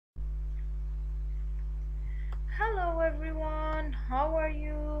everyone, how are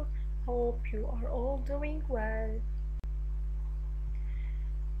you? Hope you are all doing well.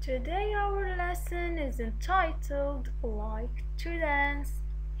 Today our lesson is entitled Like to Dance.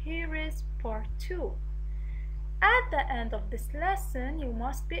 Here is part 2. At the end of this lesson, you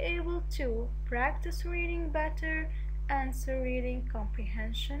must be able to practice reading better, answer reading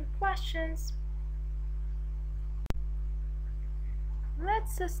comprehension questions.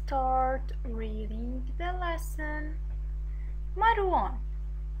 Let's start reading the lesson. Marwan,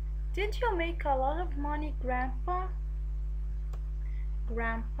 did you make a lot of money, Grandpa?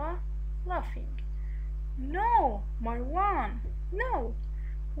 Grandpa, laughing. No, Marwan, no.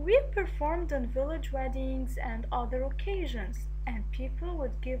 We performed on village weddings and other occasions, and people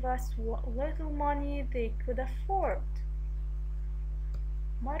would give us what little money they could afford.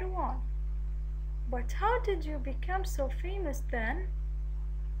 Marwan, but how did you become so famous then?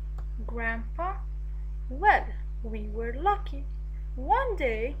 Grandpa, well, we were lucky. One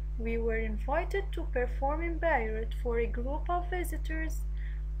day we were invited to perform in Beirut for a group of visitors.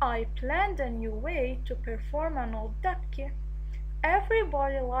 I planned a new way to perform an old dabke.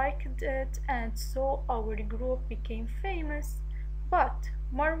 Everybody liked it and so our group became famous. But,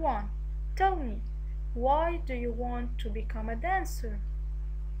 Marwan, tell me, why do you want to become a dancer?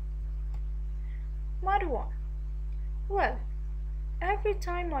 Marwan, well, every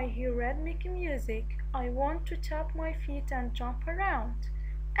time I hear rhythmic music, I want to tap my feet and jump around.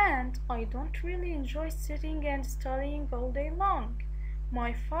 And I don't really enjoy sitting and studying all day long.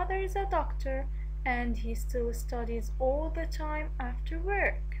 My father is a doctor and he still studies all the time after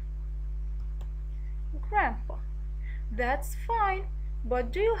work. Grandpa, that's fine,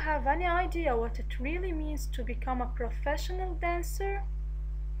 but do you have any idea what it really means to become a professional dancer?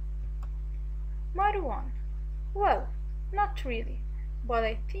 Marwan, well, not really. But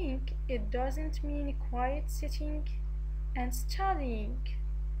I think it doesn't mean quiet sitting and studying.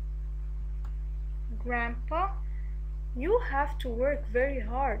 Grandpa, you have to work very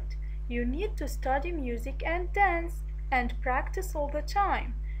hard. You need to study music and dance and practice all the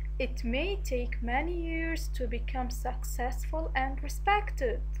time. It may take many years to become successful and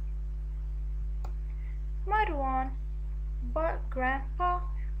respected. Marwan, but Grandpa,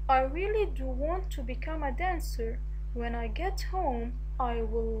 I really do want to become a dancer. When I get home, I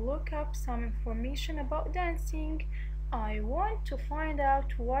will look up some information about dancing. I want to find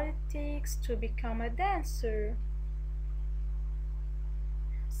out what it takes to become a dancer.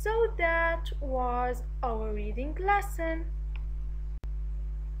 So that was our reading lesson.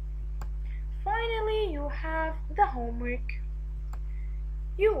 Finally, you have the homework.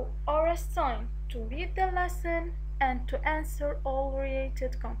 You are assigned to read the lesson and to answer all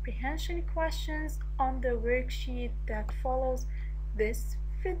related comprehension questions on the worksheet that follows this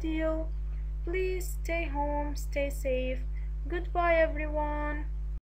video. Please stay home, stay safe. Goodbye, everyone.